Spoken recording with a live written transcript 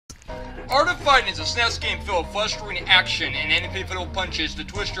Art of Fighting is a Snes game filled with frustrating action and enemy-pivotal punches to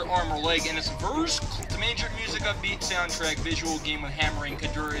twist your arm or leg, and its verse to major music upbeat soundtrack visual game with hammering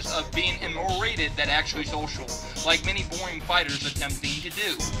conjures of being more rated than actually social, like many boring fighters attempting to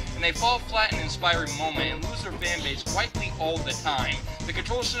do. And they fall flat in an inspiring moment and lose their fanbase quietly all the time. The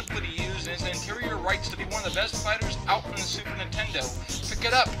controls simply to use and its interior rights to be one of the best fighters out on the Super Nintendo. Pick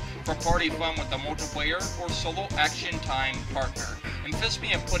it up for party fun with a multiplayer or solo action time partner. And fist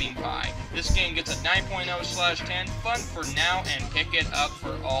me a pudding pie. This game gets a 9.0/10, fun for now, and pick it up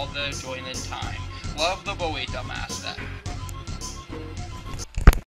for all the joy and time. Love the Bowie Master.